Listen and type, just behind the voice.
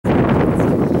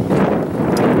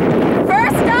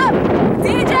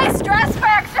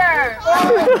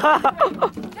Jake,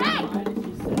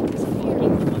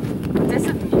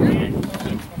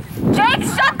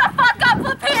 shut the fuck up,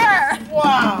 flip here!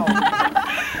 Wow!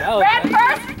 Ran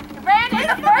in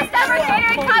the first ever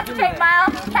Gatorade concentrate mile,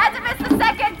 had to miss the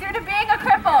second due to being a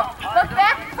cripple. Look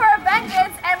back for a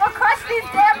vengeance and we'll crush these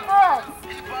damn fools.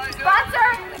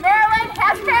 Sponsor, Maryland,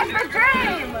 hashtag for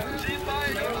dream!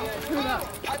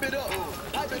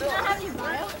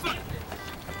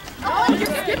 Oh,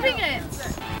 you're skipping it!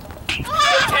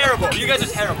 You're terrible. You guys are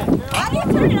terrible. How do you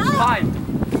turn it on? Fine.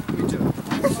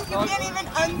 You can't even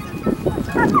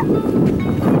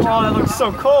Oh, that looks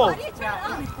so cool. How do you turn it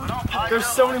on? There's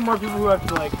so many more people who have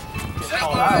to like get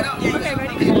called out. Okay,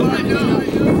 ready?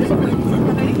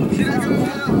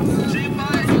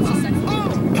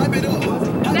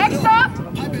 Next up,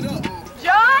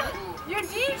 John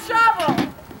Eugene Shovel.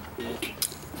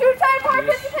 Two-time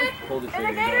participant in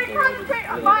the Gatorade concentrate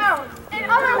miles. In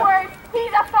other words,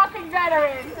 he's a fucking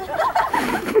veteran.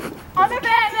 Other than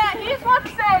that, he just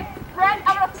wants to say, Brent,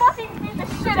 I'm gonna fucking beat the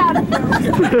shit out of you.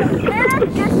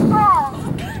 Eric, you're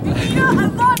strong. Nikita, I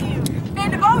love you.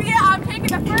 And oh yeah, I'm taking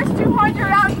the first 200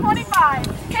 out of 25.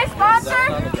 His sponsor,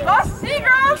 Los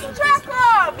Negros Track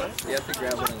Club. You have to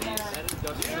grab one of these.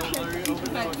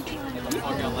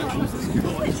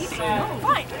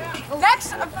 Fine.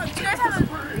 Next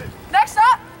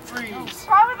up,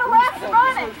 probably the last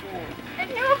running. And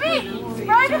he will be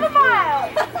right in the mile.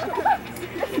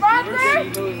 The sponsor,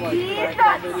 he's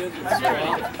nuts.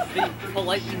 They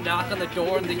politely knock on the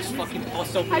door and they just fucking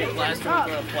bust open your glass door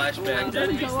for a flashback.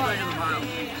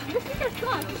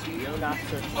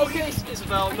 Okay,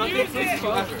 Isabel, nothing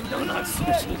physical ever. No, not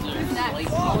social.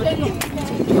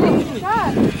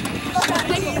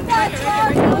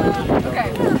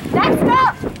 Okay, next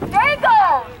up,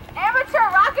 Engel, amateur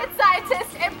rocket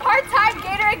scientist and part-time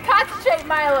Gatorade concentrate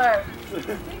miler.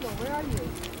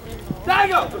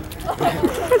 Daniel!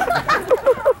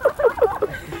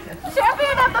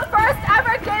 Champion of the first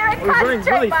ever Gatorade We're running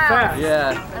concentrate really mile. fast.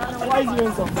 Yeah. Why is he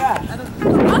doing so fast?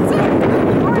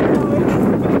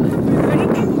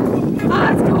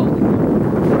 Let's go.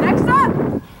 Next up,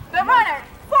 the runner,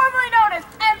 formerly known as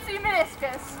MC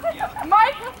Meniscus,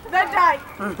 Mike the Dyke.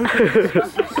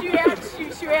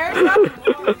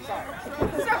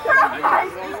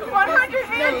 Surprise!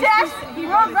 100-meter dash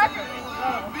world record.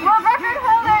 World record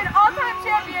holder and all-time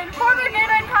champion, former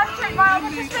Gatorade concentrate mile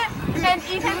participant, and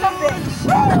Ethan the bitch.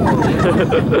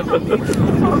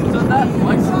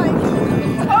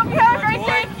 Hope you have a great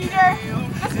day, Peter.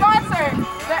 The sponsor,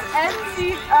 the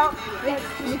NCO.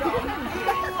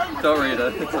 Don't read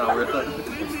it. It's not worth it.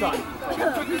 It's done.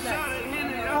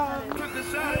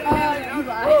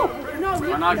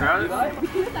 We're not grounded?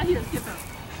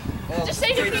 Just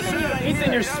say your team anyway.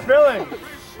 Ethan, you're spilling.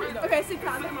 Okay, sit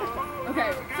down.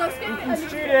 Okay, so skip it. He's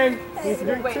cheating. He's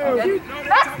doing two.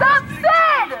 Next up,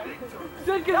 Sid!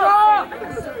 Sid Kazaa!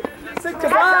 Sid That's a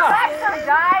Kazaa! Baxter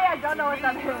guy, I don't know what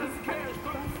that is.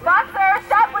 Sponsor,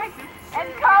 Shopwick and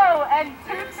Co. and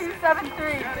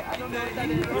 2273. I don't know what that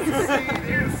is.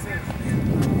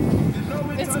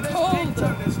 It's cold.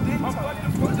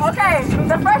 Okay,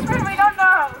 the freshman we don't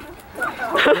know.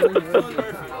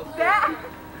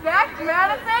 Zach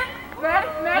Madison?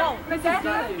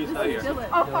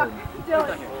 Oh fuck,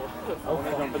 Dylan.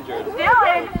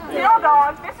 Dylan,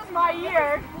 dog, this is my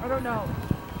year. I don't know.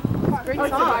 Great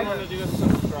song.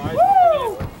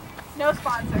 No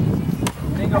sponsor.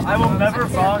 I will never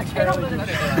voluntarily do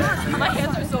My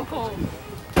hands are so cold.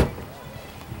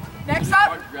 Next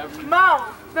up, Mo,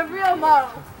 the real Mo.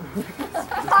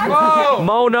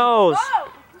 Mo knows.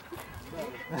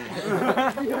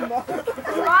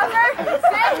 Sponsor,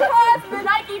 Santa Claus, the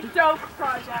Nike Dope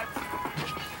Project.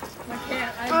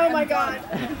 Oh my god.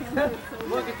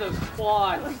 Look at those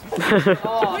quads.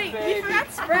 Oh, Wait, we baby. forgot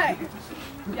Sprague.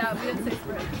 Yeah, we didn't say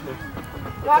Sprague.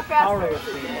 Walk faster.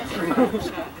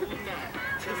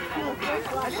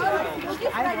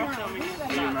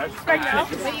 Sprague now?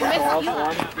 Wait, you missed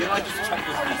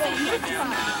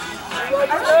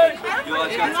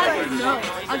No,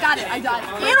 I got it. I got it.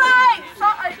 Eli!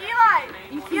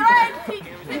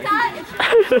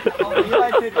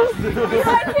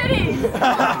 Titties!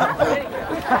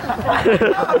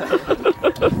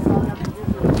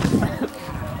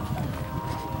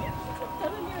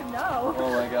 Oh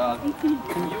my god.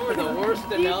 You were the worst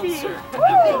announcer.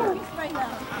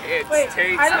 It's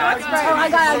Tate's I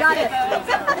got it.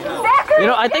 You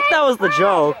know, I think that was the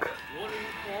joke.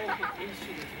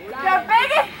 The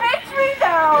biggest bitch we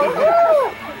know!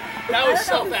 That was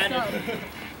self-added.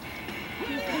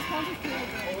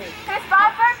 His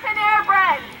sponsor, Panera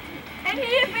Bread. And he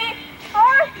is the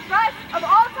fourth best of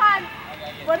all time.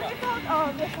 What is it called?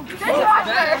 Oh,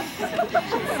 dishwasher.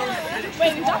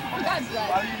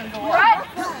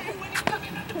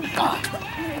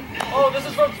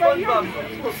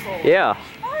 Yeah.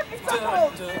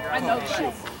 I know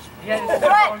this.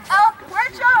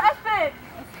 Where's Joe Espen?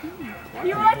 He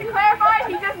would like to clarify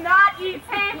he does not eat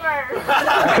paper.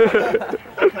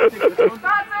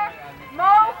 Sponsor,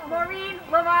 Mo Maureen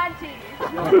Lavanti,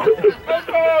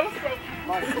 aka Steak.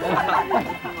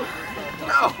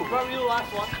 No! Bro, you the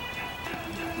last one?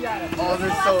 Oh,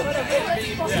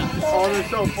 they're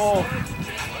so full.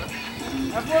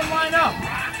 Everyone line up.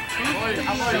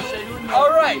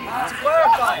 All right, to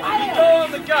clarify, you go on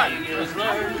the gun. We're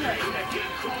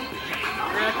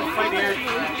gonna have to fight here.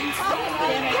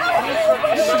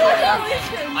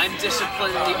 I'm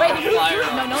disciplining the flyer.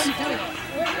 No, no one's doing it.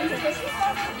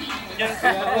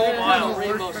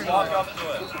 Walk up to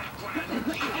it.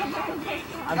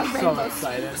 I'm so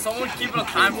excited. Someone keeping a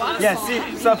time for this? Yeah, see,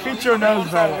 Saficho knows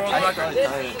better.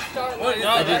 What is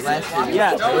that?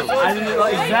 Yeah, I didn't know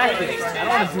exactly. I don't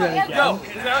want to do that again. Yo, do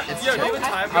you have a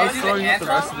time? I was throwing it the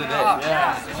rest of the day.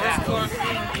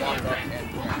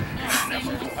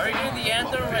 Are we doing the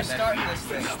anthem or am I starting this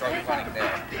thing? Start fighting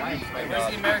there. Where's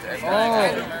the American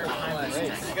flag?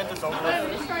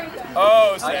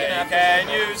 Oh, say, can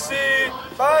you see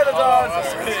by the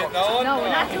dawn's No, we're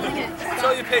not doing it.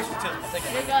 Show your patience.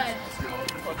 You're good.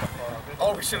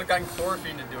 Oh, we should have gotten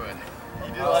chlorophene to do it.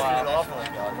 You did like it awful.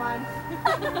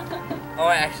 Oh,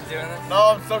 I actually doing this? No,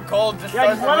 I'm so cold. Just Yeah,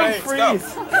 just let him race.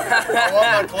 freeze. Go. I want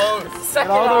my clothes. Get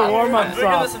all the warm-ups I'm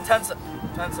drinking off. this in 10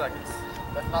 seconds.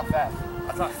 That's not fast.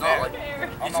 That's not fair.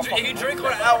 You can drink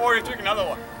one hour or you drink another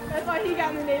one. That's why he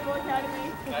got in the Naval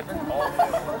Academy. Can I drink all of it?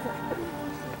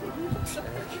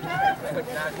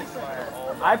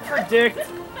 I predict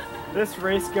this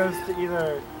race goes to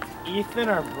either Ethan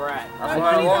or Brett.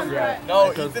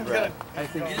 No, Ethan's gonna.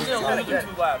 He's gonna lose in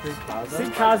 2 laps. See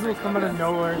Cosmo come out of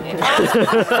nowhere.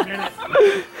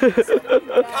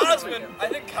 Cosman, I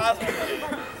think Cosman.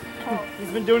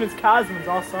 He's been doing his Cosmos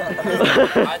all summer. I think I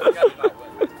did not win.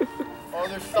 Oh,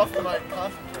 there's stuff in my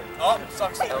concentrate. Oh, it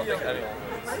sucks. I don't think anyone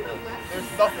wins. There's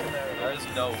stuff in there. There is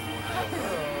no.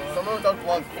 Someone without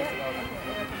gloves.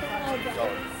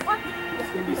 What?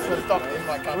 There's stuff in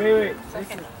my concentrate. Wait.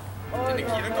 Did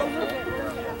Nikita go?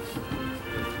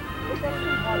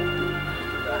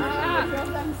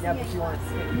 Yeah, but you want to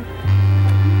see.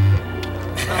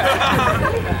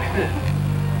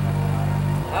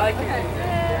 I like it.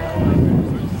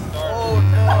 Oh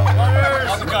no!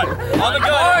 On the gun! On the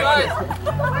gun!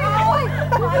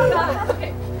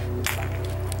 Okay.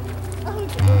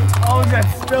 Oh,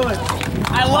 that's spilling.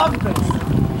 I love this.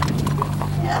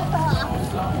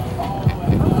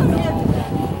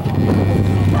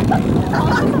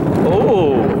 Oh.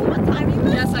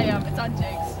 Yes, I am. It's on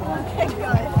Jake's.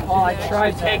 Oh, I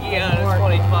tried Taking it out at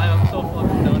 25, I'm so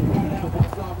fucking done.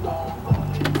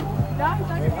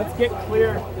 Let's get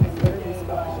clear.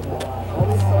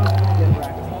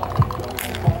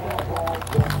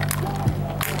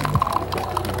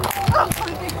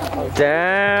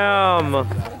 Damn.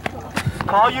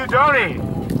 Call you Donnie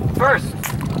first.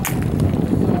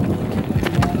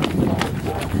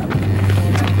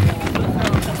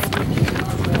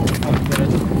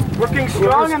 Looking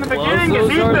strong in the beginning is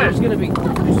Ethan.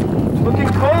 Looking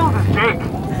cold is Jake.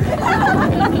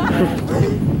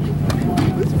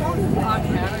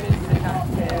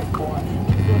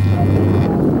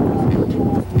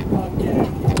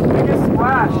 Biggest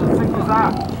splash, 6 is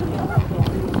out.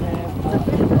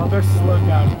 Oh, they're slowed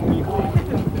down.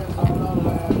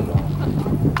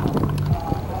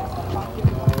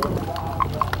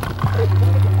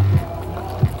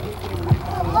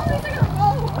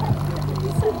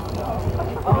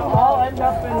 I'll end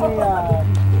up in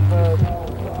the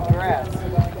grass.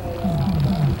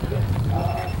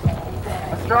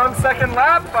 A strong second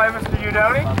lap by Mr.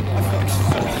 Udoni.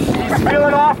 He's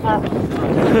feeling awful.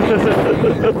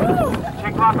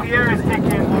 Jake LaPierre is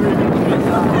taking.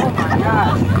 Oh my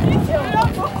gosh.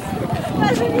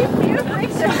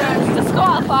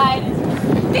 Disqualified.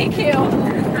 DQ.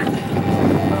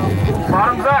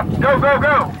 Bottoms up. Go, go,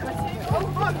 go.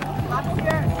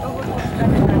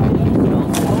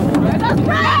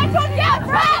 Brad! Yeah,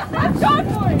 Brad! I'm going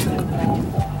for it!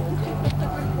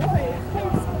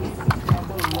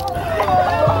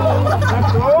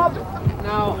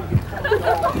 No.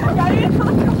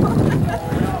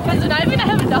 Guys, we're not even gonna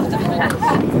have enough to finish.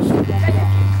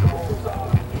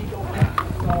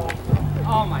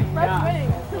 Oh my god.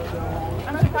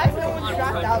 I'm surprised no one's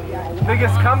dropped out yet.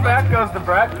 Biggest comeback goes to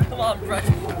Brett. Come on, Brett.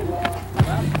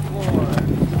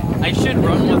 I should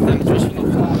run with them just for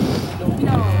the fun.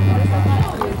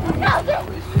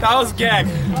 That was gag.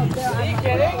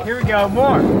 Here we go,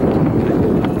 more.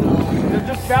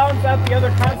 Just balance out the other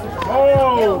concept.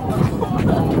 Oh!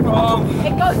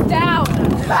 It goes down.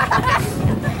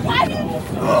 What?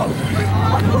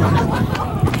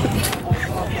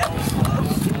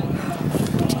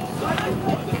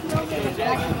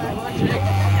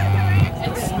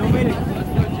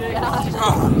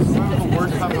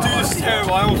 Dude, this is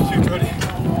terrible. I almost puked already.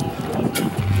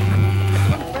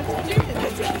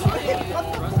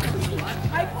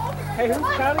 Hey,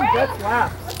 who's counting Jeff's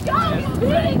laps? God, he's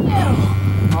beating you.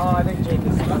 Oh, I think Jake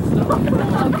is.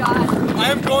 Oh god. I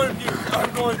am going to puke.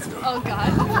 I'm going to. Oh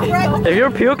god. If you're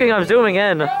puking, I'm zooming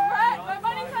in. Brett, my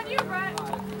money's on you, Brett.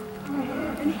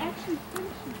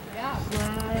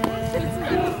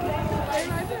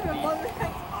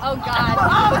 Oh god.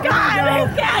 Oh God,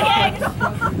 he's gagging.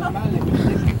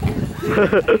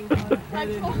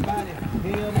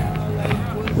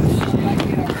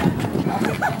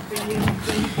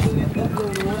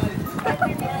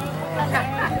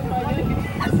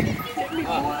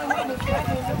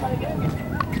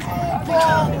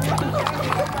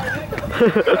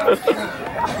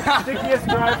 Stickiest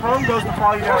drive home goes to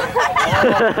fall you down.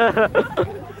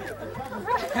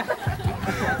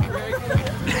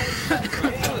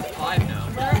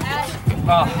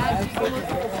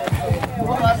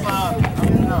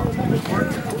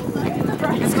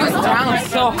 This goes down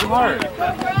so hard.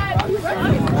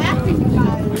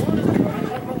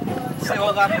 Say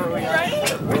what lap are we on?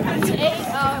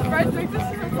 Brett thinks this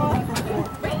is a ball.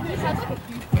 Wait, he has like a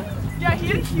huge one. Yeah, he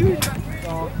is huge.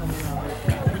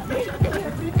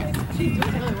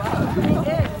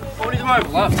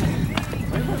 45 left.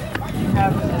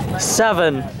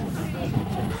 7.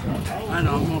 I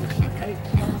know, I'm moving.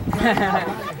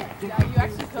 Yeah, you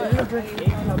actually could.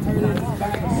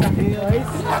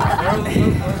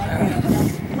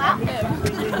 Slap him.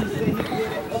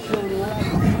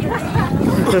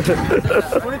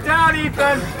 Put it down,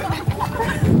 Ethan.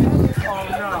 Oh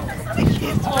no.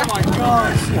 Oh my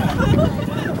gosh.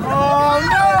 Oh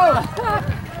no.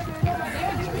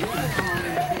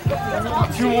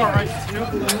 2 more, right? 2?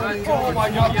 Oh my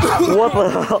god. What the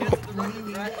hell?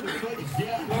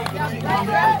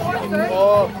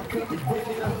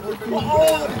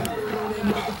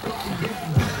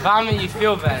 Vomit, you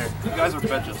feel better. You guys are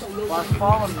bitches.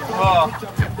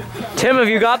 Tim, have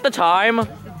you got the time?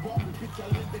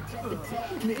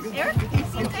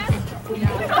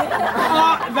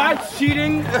 That's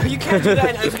cheating. You can't do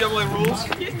that in NCAA rules.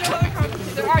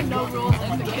 There are no rules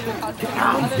in the kid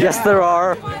costume. Yes, there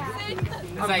are.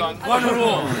 It's like one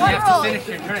rule. You have to finish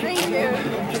your drink.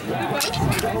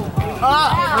 Bro,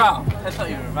 I thought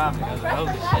you were vomiting. I was like,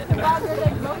 holy shit.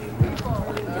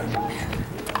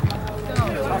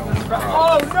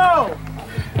 Oh no.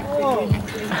 Oh.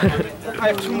 I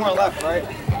have 2 more left, right?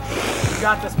 You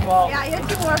got this ball. Yeah, you have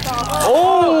 2 more balls.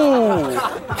 Oh!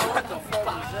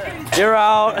 You're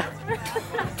out.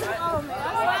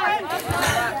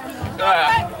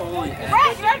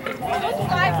 Brett, you're at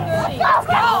 5:30. Let's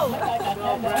go!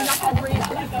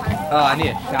 Oh, I need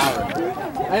a shower.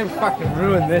 I didn't fucking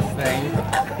ruin this thing.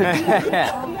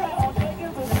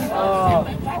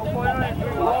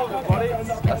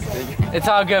 It's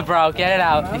all good, bro. Get it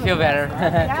out. You feel better.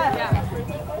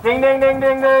 Ding ding ding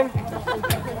ding ding.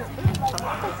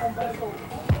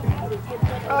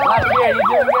 Up here, you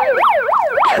doing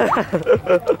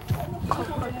good?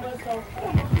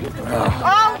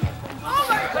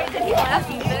 Wait, did he left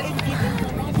Ethan?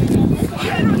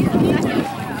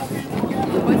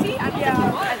 Was he?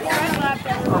 Yeah.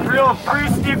 A real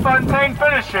pre-Steve Fontaine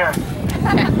finish here.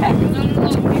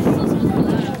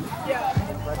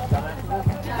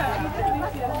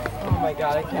 Oh my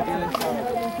god, I can't do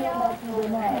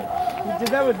You did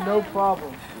that with no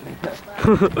problem.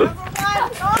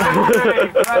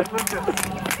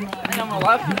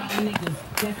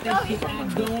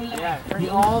 Yeah,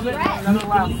 drink all of it and another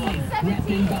lap.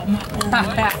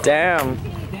 Damn.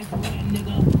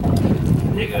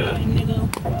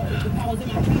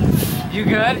 You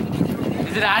good?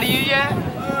 Is it out of you yet?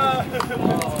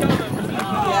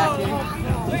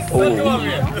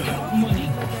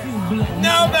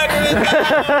 No better than that!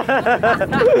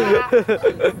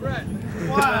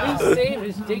 He saved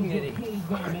his dignity.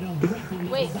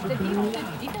 Wait, did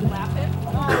Ethan laugh him?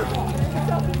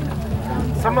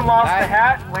 Someone lost the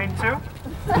hat, lane 2.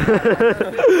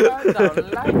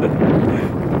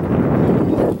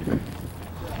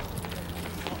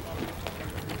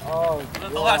 Oh,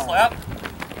 the last lap?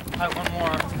 I have 1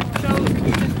 more.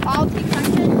 I'll take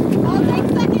second. I'll take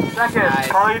second. Second, Nice.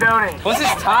 Paulie Doney. What's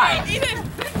his time? Ethan.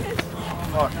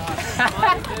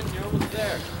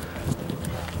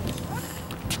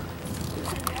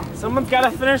 Someone's got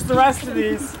to finish the rest of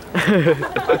these.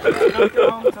 Don't go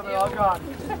home until they're all gone.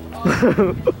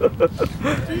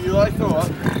 Do you like throw up?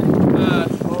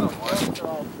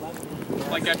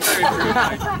 Like I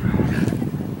tried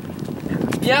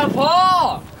Yeah,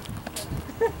 Paul!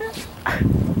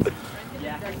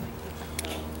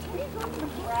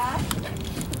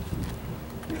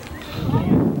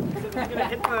 He's gonna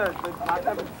hit the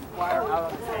wire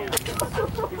out of his hand.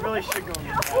 He really should go in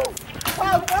the grass.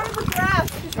 Wow, go to the grass.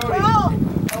 Just crawl.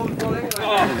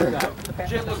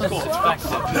 Shit looks cool. Crawl.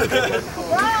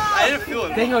 I didn't feel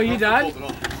it. Dingo, you done?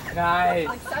 Nice.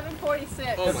 Like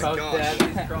 7:46. Oh my gosh.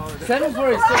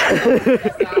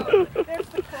 7:46. There's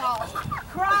the crawl.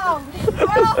 Crawl.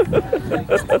 Crawl.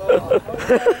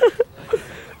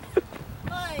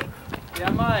 Mike. Yeah,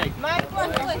 Mike. Mike,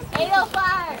 what's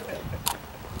 8:05.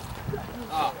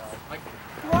 Oh, Mike.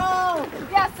 Whoa.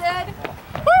 Yes, Ed.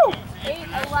 Woo.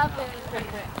 8:11.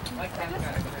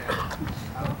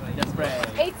 Yes, Brad.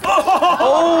 8.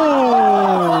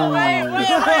 Oh! Wait.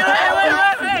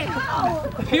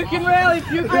 Puke and rally,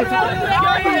 puke and rally.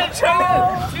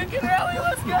 Puke and rally,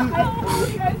 let's go. You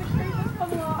guys are crazy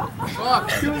coming off.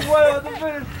 Fuck. He was way on the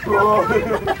finish.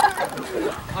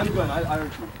 I'm good. I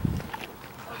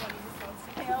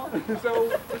So,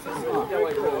 this is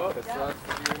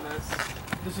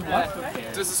This is what?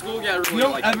 Does the school get really you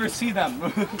don't like ever see them.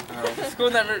 The school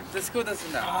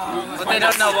doesn't know. But they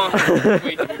don't know.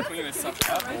 Wait, did we clean this stuff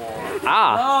up?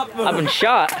 Ah, I've been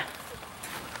shot.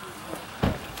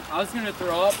 I was gonna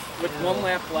throw up with one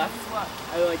lap left.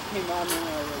 I like came on and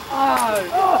I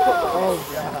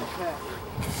was like,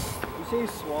 You say you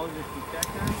swallowed your feet that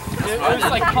time? it was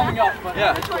like coming up, but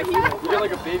Yeah. You get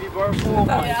like a baby bar full? Oh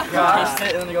my Yeah.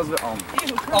 And then he goes,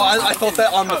 I felt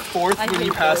that on the 4th when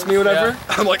you passed me, whatever.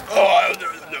 I'm like, oh,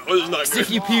 this is not if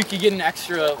you puke, you get an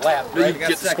extra lap, You right? get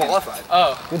disqualified.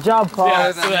 Oh, Good job, Paul.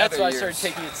 yeah, so that's why I started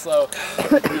taking it slow.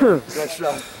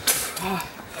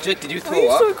 Jake, did you throw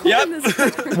up? Yep.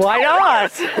 Why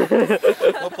not?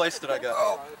 What place did I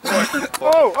go?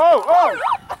 oh!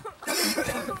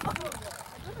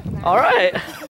 All right.